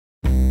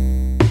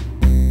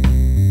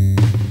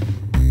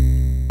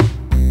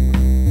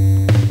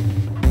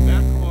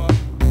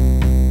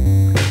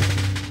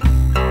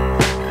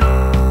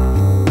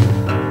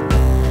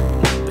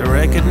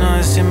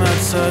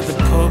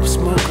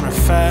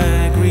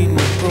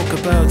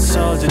about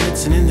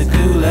Solzhenitsyn in the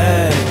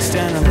gulag,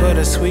 standing by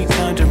the sweet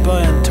counter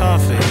buying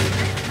toffee,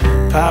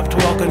 popped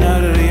walking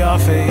out of the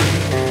office.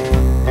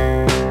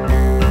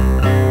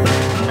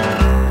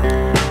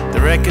 They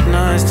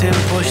recognized him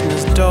pushing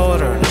his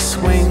daughter in the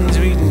swings,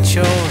 reading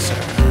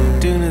Chaucer,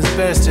 doing his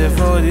best to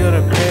avoid the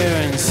other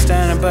parents,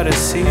 standing by the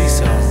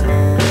seesaw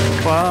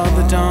while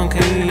the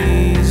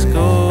donkeys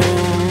go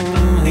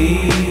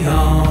hee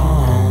haw.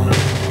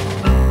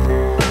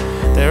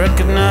 They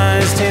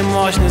recognized him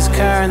washing his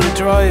car in the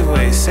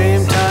driveway,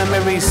 same time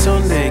every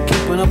Sunday,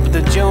 keeping up with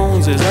the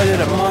Joneses. I did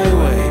it my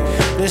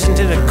way, listen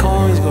to the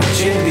coins go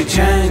jingly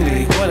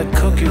jangly while I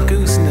cook your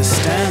goose in the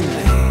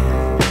Stanley.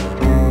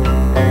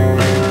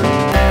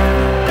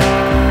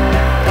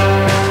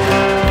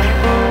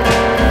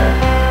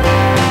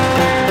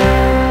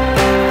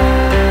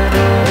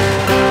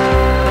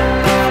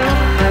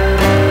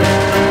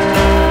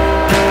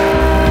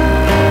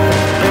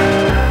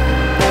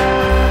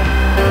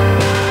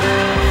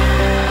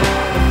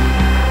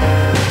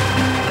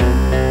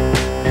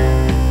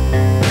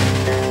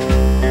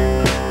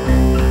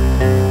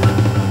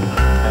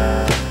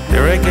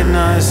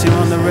 Recognized him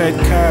on the red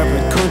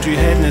carpet, country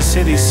head in a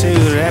city suit,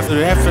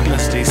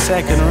 effortlessly,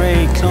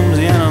 second-rate,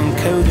 clumsy and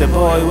uncouth. The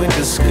boy went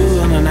to school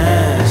on an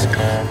ass,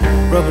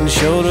 rubbing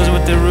shoulders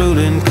with the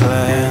ruling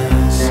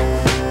class.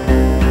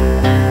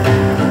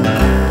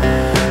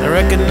 I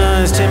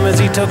recognized him as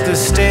he took the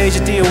stage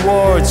at the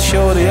awards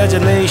show, the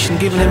adulation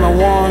giving him a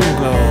warm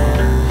glow.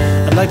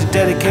 I'd like to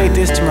dedicate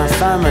this to my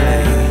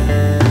family,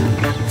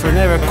 for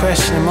never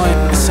questioning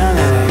my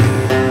sanity.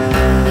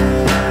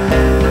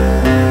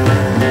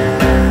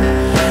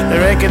 I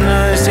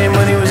recognized him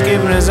when he was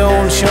giving his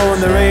own show on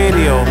the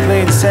radio,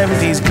 playing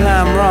 70s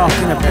glam rock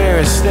in a pair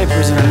of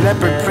slippers and a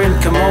leopard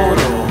print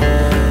kimono,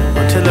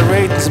 until the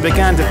ratings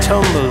began to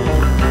tumble.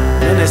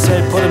 Then they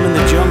said put him in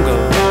the jungle.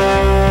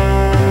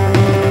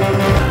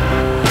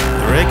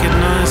 I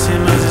recognized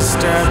him as his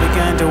star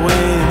began to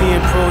wane, and he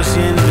approached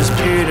the end of his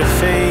period of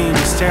fame.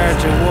 He started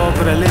to walk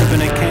with a limp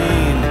and a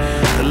cane,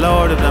 the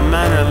lord of the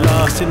manor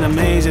lost in the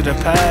maze of the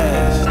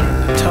past.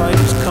 The tide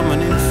was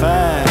coming in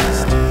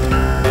fast.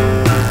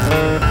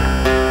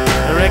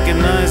 I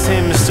recognized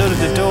him and stood at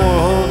the door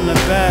holding a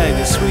bag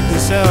of sweet and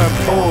sour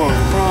pork,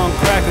 prawn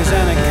crackers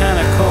and a can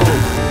of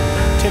coke.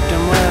 Tipped him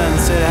well and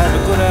said, have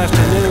a good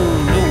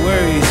afternoon. Don't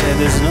worry, he said,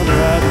 there's another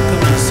album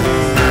coming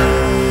soon.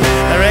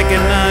 I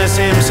recognized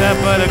him sat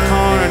by the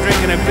corner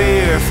drinking a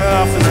beer,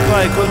 fell off his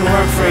bike, couldn't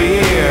work for a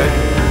year.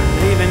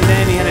 And even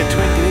then he had a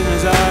twinkle in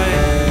his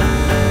eye.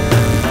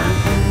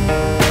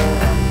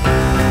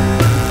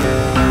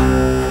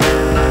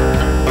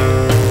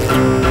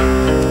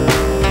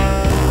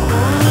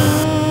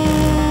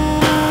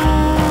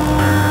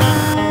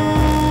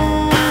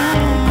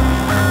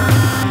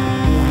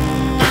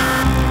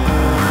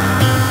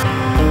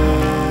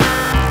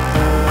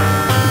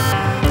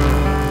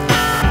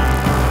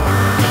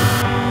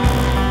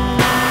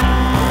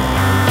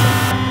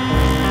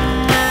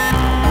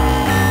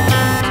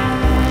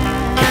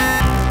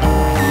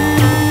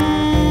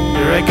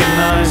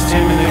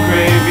 Him in the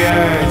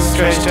graveyard,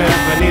 stretched out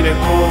beneath a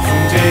quote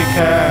from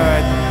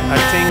Descartes. I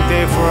think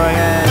therefore I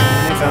am,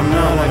 and if I'm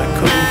not I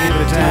couldn't give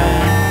a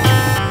damn.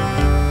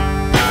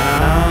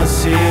 I'll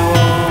see you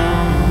all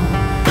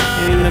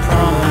in the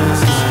promenade.